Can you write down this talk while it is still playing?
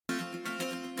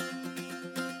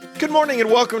Good morning and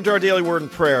welcome to our Daily Word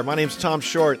and Prayer. My name is Tom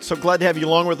Short. So glad to have you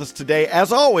along with us today.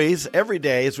 As always, every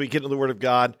day as we get into the Word of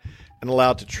God and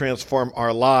allow it to transform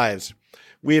our lives.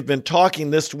 We have been talking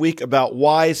this week about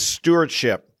wise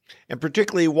stewardship and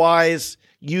particularly wise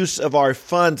use of our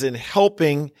funds in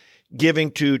helping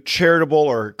giving to charitable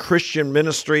or Christian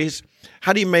ministries.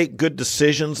 How do you make good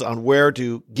decisions on where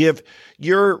to give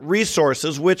your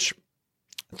resources, which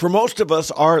for most of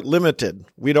us are limited.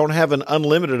 We don't have an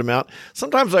unlimited amount.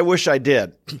 Sometimes I wish I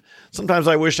did. Sometimes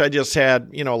I wish I just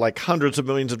had, like hundreds of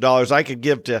millions of dollars I could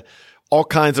give to all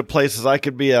kinds of places. I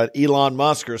could be a Elon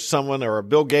Musk or someone, or a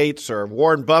Bill Gates or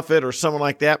Warren Buffett or someone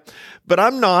like that. But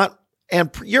I'm not,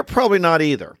 and you're probably not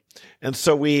either. And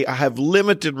so we have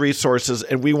limited resources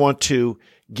and we want to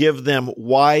give them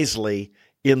wisely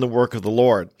in the work of the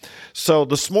Lord. So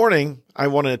this morning, I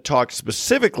want to talk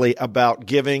specifically about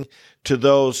giving to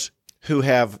those who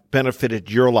have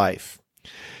benefited your life.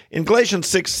 In Galatians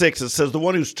 6:6, it says, "The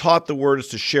one who's taught the word is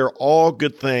to share all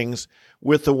good things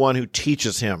with the one who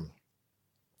teaches him."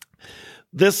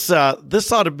 This ought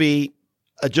to be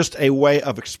just a way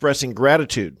of expressing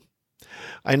gratitude.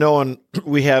 I know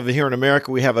we have here in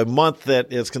America, we have a month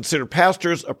that is considered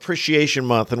Pastors Appreciation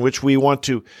Month, in which we want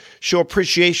to show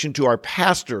appreciation to our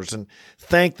pastors and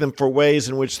thank them for ways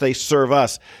in which they serve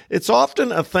us. It's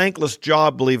often a thankless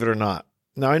job, believe it or not.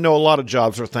 Now, I know a lot of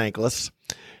jobs are thankless,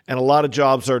 and a lot of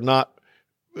jobs are not,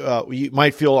 you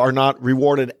might feel are not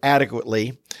rewarded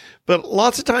adequately. But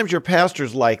lots of times your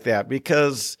pastor's like that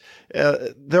because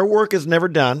their work is never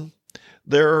done.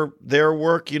 Their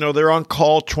work, they're on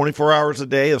call 24 hours a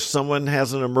day. If someone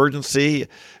has an emergency,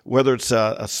 whether it's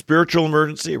a spiritual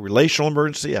emergency, a relational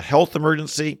emergency, a health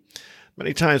emergency,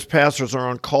 many times pastors are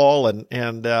on call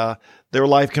and their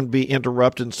life can be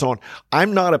interrupted and so on.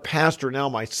 I'm not a pastor now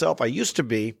myself. I used to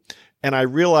be, and I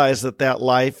realize that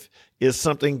life is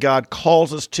something God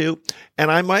calls us to.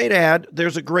 And I might add,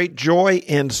 there's a great joy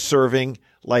in serving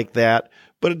like that,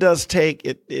 but it does take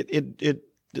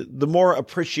the more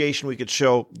appreciation we could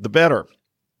show, the better.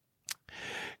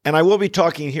 And I will be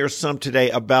talking here some today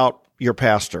about your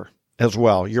pastor as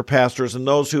well, your pastors and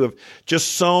those who have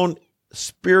just sown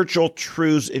spiritual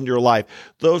truths in your life.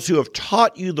 Those who have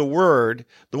taught you the word,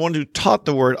 the one who taught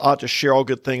the word ought to share all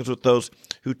good things with those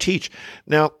who teach.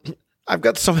 Now, I've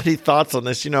got so many thoughts on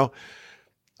this.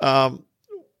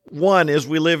 One is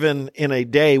we live in a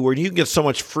day where you can get so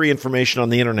much free information on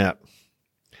the internet.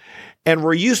 And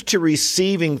we're used to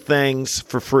receiving things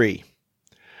for free.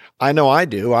 I know I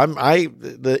do.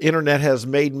 The internet has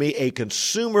made me a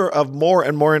consumer of more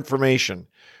and more information.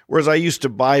 Whereas I used to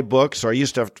buy books or I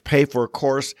used to have to pay for a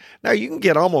course. Now you can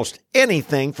get almost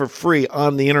anything for free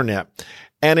on the internet.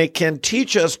 And it can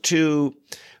teach us to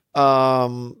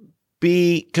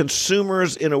be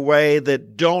consumers in a way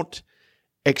that don't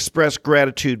express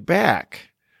gratitude back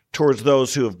towards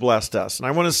those who have blessed us. And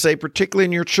I want to say, particularly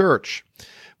in your church,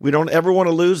 we don't ever want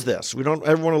to lose this. We don't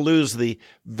ever want to lose the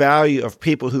value of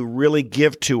people who really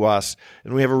give to us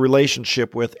and we have a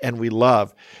relationship with and we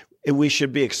love. And we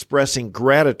should be expressing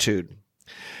gratitude.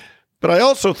 But I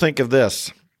also think of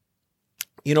this.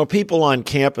 People on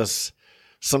campus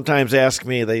sometimes ask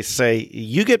me, they say,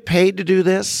 "You get paid to do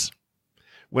this?"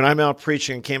 When I'm out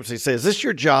preaching on campus, they say, "Is this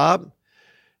your job?"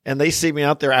 And they see me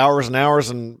out there hours and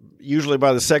hours, and usually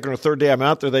by the second or third day I'm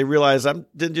out there, they realize I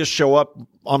didn't just show up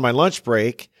on my lunch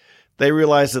break. They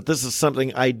realize that this is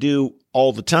something I do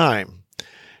all the time.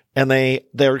 And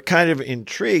they're kind of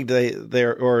intrigued,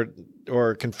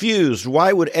 or confused.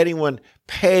 Why would anyone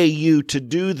pay you to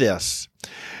do this?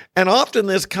 And often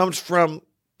this comes from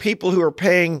people who are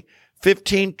paying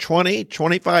 $15,000, $20,000,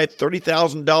 $25,000,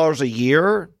 $30,000 a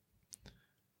year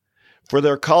for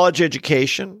their college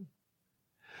education,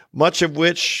 much of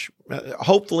which,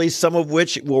 hopefully some of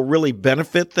which will really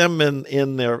benefit them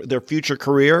in their future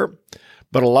career,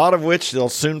 but a lot of which they'll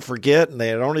soon forget and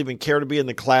they don't even care to be in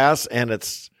the class, and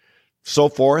it's so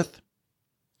forth.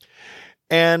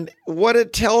 And what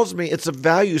it tells me, it's a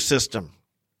value system.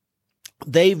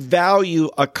 They value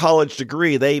a college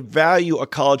degree. They value a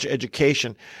college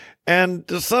education. And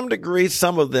to some degree,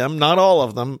 some of them, not all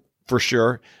of them for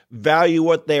sure, value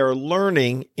what they are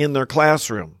learning in their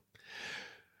classroom.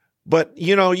 But,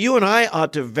 you and I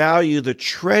ought to value the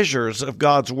treasures of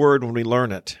God's word when we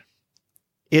learn it.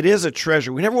 It is a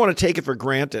treasure. We never want to take it for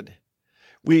granted.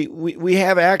 We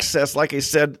have access, like I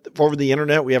said, over the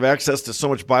internet. We have access to so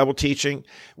much Bible teaching.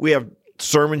 We have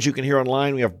sermons you can hear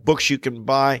online. We have books you can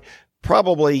buy.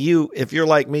 Probably if you're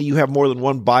like me, you have more than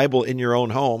one Bible in your own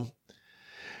home.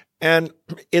 And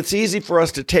it's easy for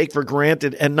us to take for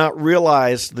granted and not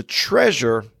realize the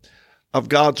treasure of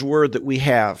God's word that we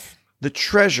have. The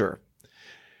treasure.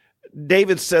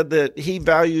 David said that he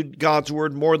valued God's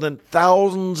word more than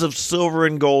thousands of silver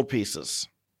and gold pieces.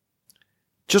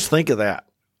 Just think of that.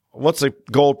 What's a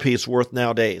gold piece worth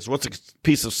nowadays? What's a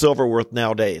piece of silver worth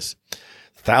nowadays?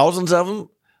 Thousands of them?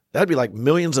 That'd be like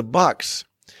millions of bucks.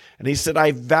 And he said,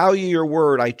 I value your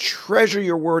word. I treasure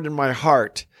your word in my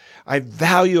heart. I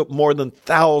value it more than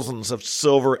thousands of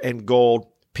silver and gold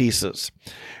pieces.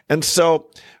 And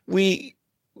so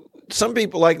some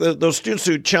people, like those students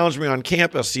who challenged me on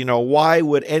campus, why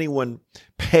would anyone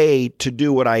pay to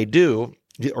do what I do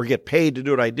or get paid to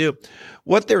do what I do?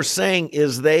 What they're saying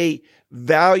is they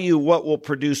value what will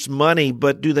produce money,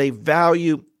 but do they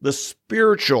value the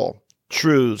spiritual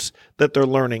truths that they're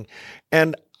learning?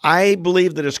 And I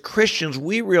believe that as Christians,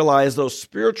 we realize those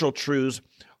spiritual truths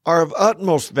are of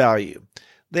utmost value.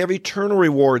 They have eternal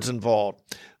rewards involved.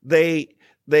 They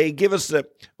give us that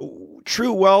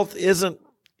true wealth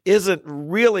isn't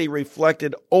really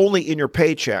reflected only in your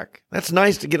paycheck. That's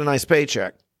nice to get a nice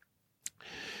paycheck.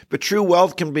 But true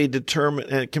wealth can be determined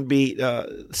and can be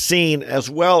seen as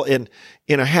well in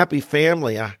a happy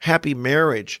family, a happy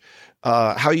marriage,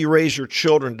 how you raise your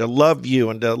children to love you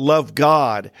and to love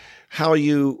God, how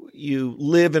you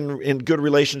live in good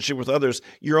relationship with others,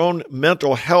 your own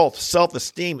mental health,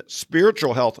 self-esteem,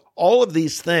 spiritual health. All of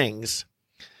these things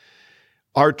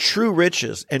are true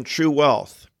riches and true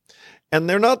wealth. And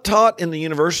they're not taught in the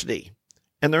university,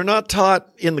 and they're not taught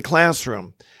in the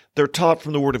classroom. They're taught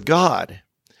from the Word of God.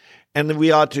 And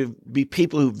we ought to be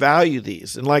people who value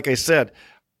these. And like I said,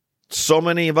 so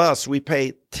many of us, we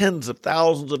pay tens of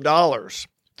thousands of dollars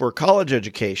for a college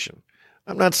education.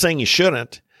 I'm not saying you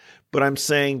shouldn't, but I'm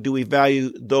saying, do we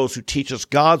value those who teach us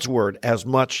God's Word as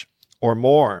much or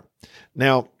more?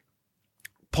 Now,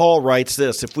 Paul writes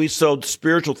this, if we sowed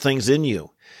spiritual things in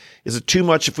you, is it too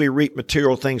much if we reap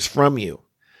material things from you?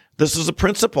 This is a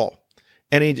principle.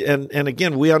 And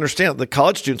again, we understand, the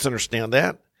college students understand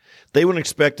that. They wouldn't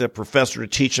expect a professor to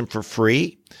teach them for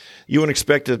free. You wouldn't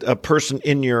expect a person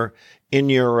in your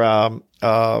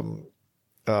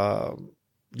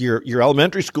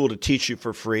elementary school to teach you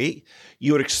for free.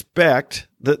 You would expect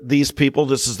that these people,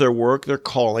 this is their work, their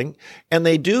calling, and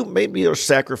they do, maybe they're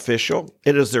sacrificial.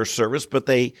 It is their service, but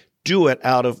they do it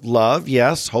out of love,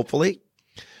 yes, hopefully,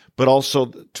 but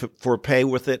also for pay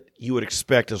with it, you would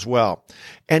expect as well.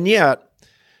 And yet,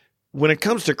 when it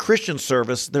comes to Christian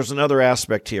service, there's another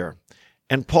aspect here.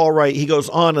 And Paul he goes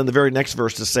on in the very next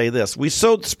verse to say this, we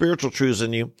sowed spiritual truths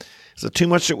in you. Is it too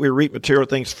much that we reap material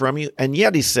things from you? And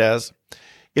yet, he says,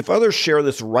 if others share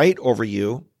this right over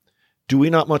you, do we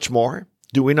not much more?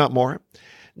 Do we not more?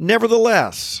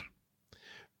 Nevertheless,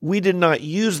 we did not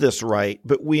use this right,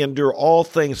 but we endure all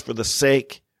things so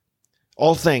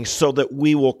that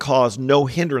we will cause no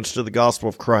hindrance to the gospel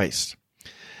of Christ.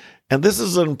 And this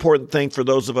is an important thing for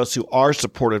those of us who are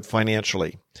supported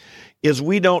financially, is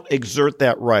we don't exert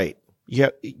that right.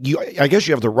 I guess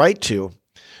you have the right to,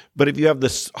 but if you have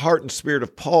this heart and spirit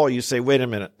of Paul, you say, wait a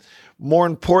minute, more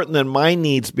important than my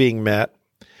needs being met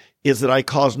is that I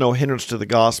cause no hindrance to the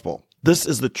gospel. This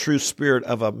is the true spirit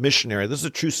of a missionary. This is the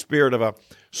true spirit of a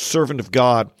servant of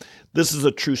God. This is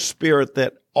a true spirit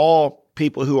that all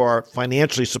people who are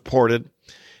financially supported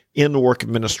in the work of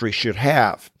ministry should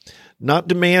have. Not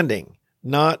demanding,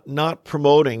 not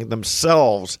promoting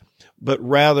themselves, but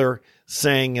rather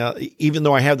saying, even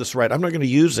though I have this right, I'm not going to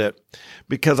use it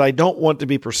because I don't want to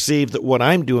be perceived that what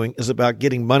I'm doing is about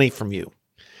getting money from you.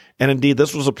 And indeed,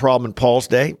 this was a problem in Paul's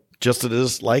day, just as it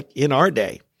is like in our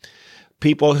day.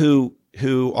 People who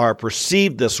are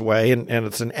perceived this way, and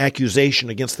it's an accusation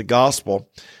against the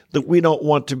gospel, that we don't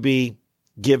want to be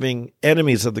giving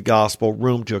enemies of the gospel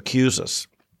room to accuse us.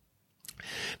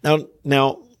 Now,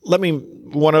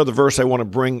 one other verse I want to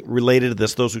bring related to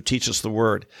this, those who teach us the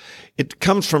word. It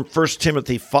comes from 1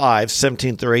 Timothy 5,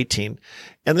 17 through 18,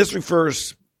 and this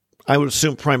refers, I would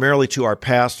assume, primarily to our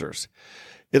pastors.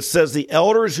 It says, the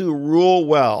elders who rule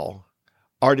well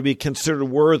are to be considered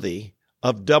worthy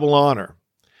of double honor,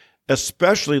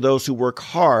 especially those who work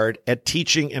hard at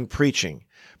teaching and preaching.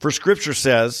 For Scripture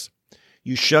says,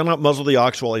 you shall not muzzle the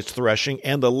ox while he's threshing,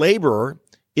 and the laborer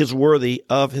is worthy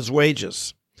of his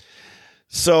wages.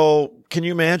 So can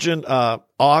you imagine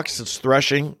ox that's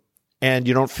threshing and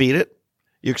you don't feed it?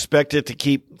 You expect it to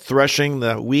keep threshing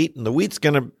the wheat, and the wheat's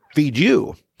going to feed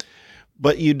you.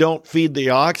 But you don't feed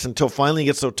the ox until finally he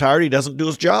gets so tired he doesn't do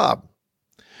his job.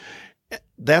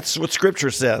 That's what Scripture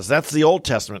says. That's the Old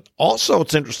Testament. Also,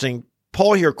 it's interesting,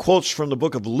 Paul here quotes from the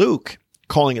book of Luke,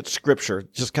 calling it Scripture,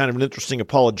 just kind of an interesting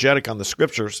apologetic on the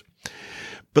Scriptures.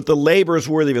 But the laborer is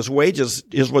worthy of his wages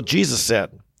is what Jesus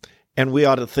said, and we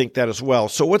ought to think that as well.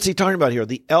 So what's he talking about here?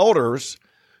 The elders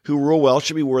who rule well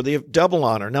should be worthy of double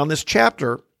honor. Now, in this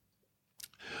chapter,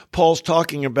 Paul's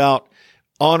talking about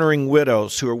honoring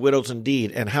widows who are widows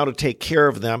indeed, and how to take care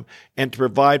of them and to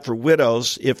provide for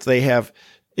widows if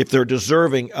they're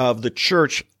deserving of the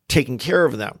church taking care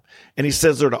of them. And he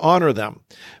says they're to honor them.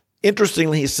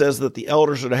 Interestingly, he says that the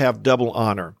elders are to have double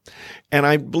honor. And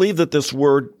I believe that this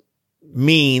word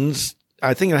means,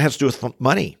 I think it has to do with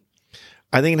money.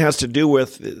 I think it has to do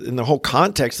with, in the whole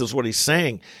context is what he's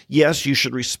saying. Yes, you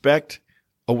should respect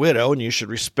a widow and you should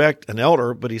respect an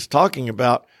elder, but he's talking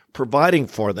about providing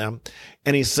for them.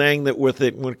 And he's saying that when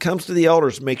it comes to the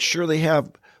elders, make sure they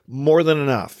have more than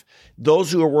enough.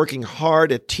 Those who are working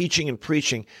hard at teaching and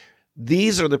preaching,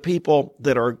 these are the people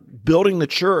that are building the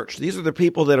church. These are the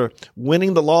people that are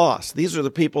winning the lost. These are the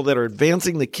people that are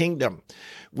advancing the kingdom.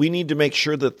 We need to make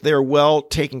sure that they're well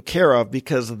taken care of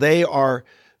because they are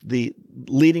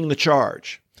leading the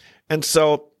charge. And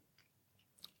so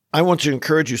I want to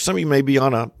encourage you. Some of you may be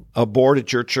on a board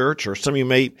at your church, or some of you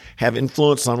may have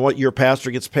influence on what your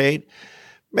pastor gets paid.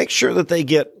 Make sure that they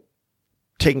get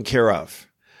taken care of.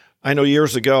 I know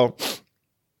years ago,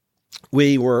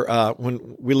 we were,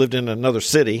 when we lived in another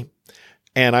city,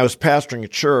 and I was pastoring a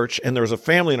church, and there was a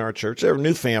family in our church. They were a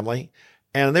new family,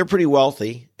 and they're pretty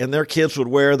wealthy, and their kids would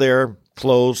wear their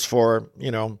clothes for,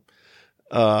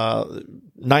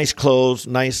 nice clothes,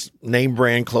 nice name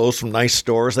brand clothes from nice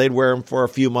stores. They'd wear them for a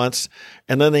few months,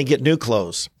 and then they'd get new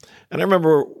clothes. And I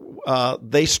remember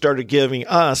they started giving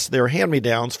us their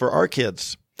hand-me-downs for our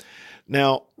kids.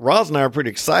 Now, Roz and I are pretty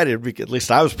excited, because, at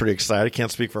least I was pretty excited. I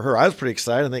can't speak for her. I was pretty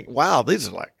excited and think, wow, these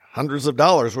are like hundreds of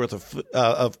dollars worth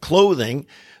of clothing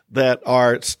that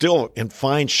are still in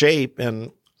fine shape,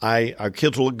 and our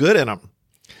kids will look good in them.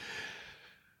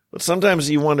 But sometimes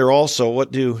you wonder also,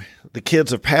 what do the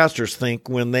kids of pastors think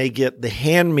when they get the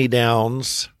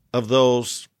hand-me-downs of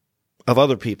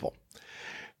other people?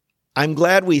 I'm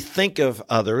glad we think of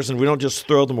others and we don't just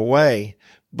throw them away,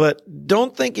 but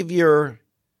don't think of your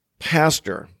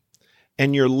pastor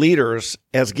and your leaders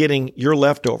as getting your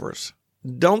leftovers.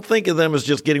 Don't think of them as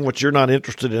just getting what you're not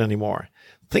interested in anymore.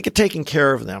 Think of taking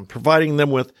care of them, providing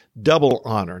them with double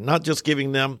honor, not just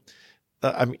giving them,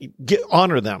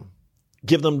 honor them.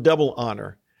 Give them double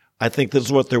honor. I think this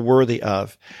is what they're worthy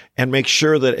of. And make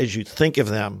sure that as you think of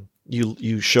them,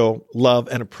 you show love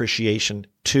and appreciation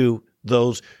to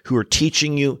those who are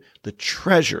teaching you the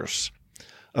treasures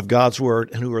of God's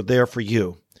word and who are there for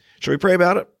you. Shall we pray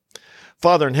about it?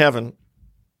 Father in heaven,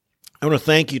 I want to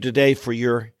thank you today for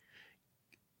your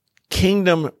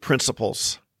kingdom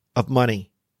principles of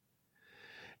money.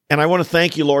 And I want to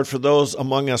thank you, Lord, for those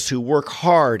among us who work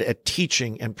hard at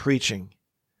teaching and preaching.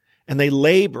 And they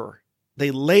labor.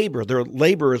 Their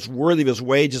labor is worthy of his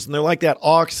wages. And they're like that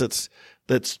ox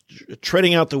that's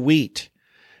treading out the wheat.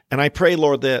 And I pray,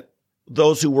 Lord, that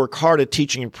those who work hard at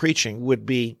teaching and preaching would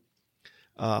be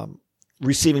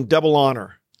receiving double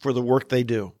honor for the work they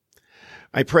do.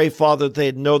 I pray, Father, that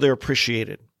they'd know they're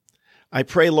appreciated. I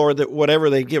pray, Lord, that whatever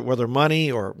they get, whether money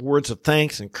or words of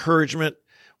thanks, encouragement,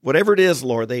 whatever it is,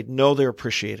 Lord, they'd know they're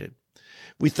appreciated.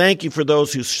 We thank you for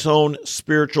those who've sown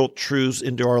spiritual truths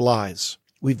into our lives.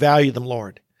 We value them,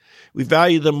 Lord. We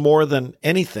value them more than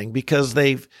anything because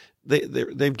they've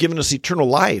given us eternal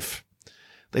life.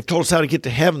 They've told us how to get to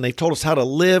heaven. They've told us how to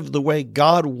live the way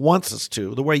God wants us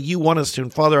to, the way you want us to.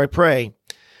 And Father, I pray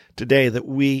today that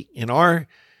we, in our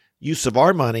use of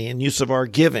our money and use of our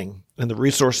giving and the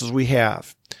resources we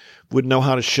have, would know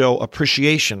how to show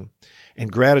appreciation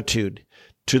and gratitude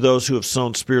to those who have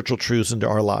sown spiritual truths into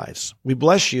our lives. We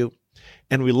bless you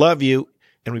and we love you,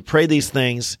 and we pray these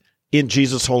things in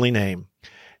Jesus' holy name.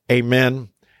 Amen,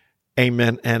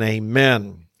 amen, and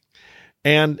amen.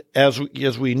 And as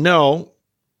we know,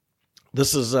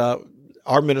 this is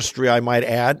our ministry, I might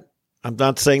add. I'm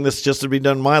not saying this just to be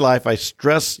done in my life. I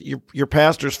stress your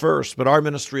pastors first, but our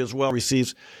ministry as well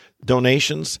receives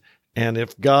donations. And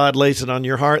if God lays it on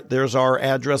your heart, there's our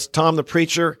address,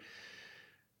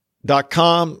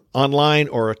 TomThePreacher.com online,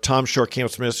 or Tom Short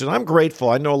Campus Ministries. I'm grateful.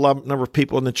 I know a number of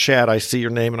people in the chat. I see your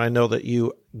name, and I know that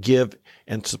you give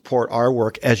and support our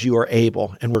work as you are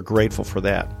able, and we're grateful for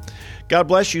that. God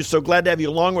bless you. So glad to have you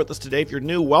along with us today. If you're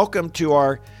new, welcome to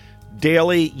our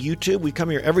daily YouTube. We come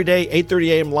here every day, 8:30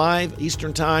 a.m. live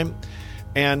Eastern Time,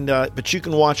 and but you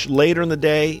can watch later in the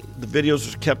day. The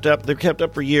videos are kept up. They're kept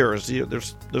up for years.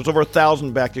 There's over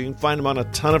 1,000 back there. You can find them on a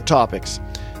ton of topics.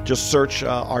 Just search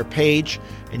our page,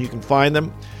 and you can find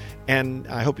them. And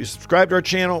I hope you subscribe to our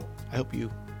channel. I hope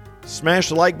you smash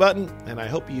the like button, and I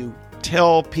hope you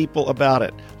tell people about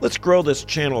it. Let's grow this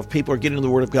channel if people are getting the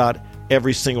Word of God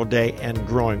every single day and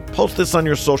growing. Post this on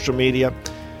your social media.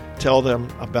 tell them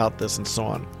about this and so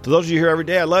on. To those of you here every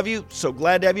day, I love you. So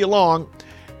glad to have you along.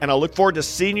 And I look forward to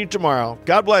seeing you tomorrow.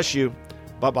 God bless you.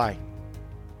 Bye-bye.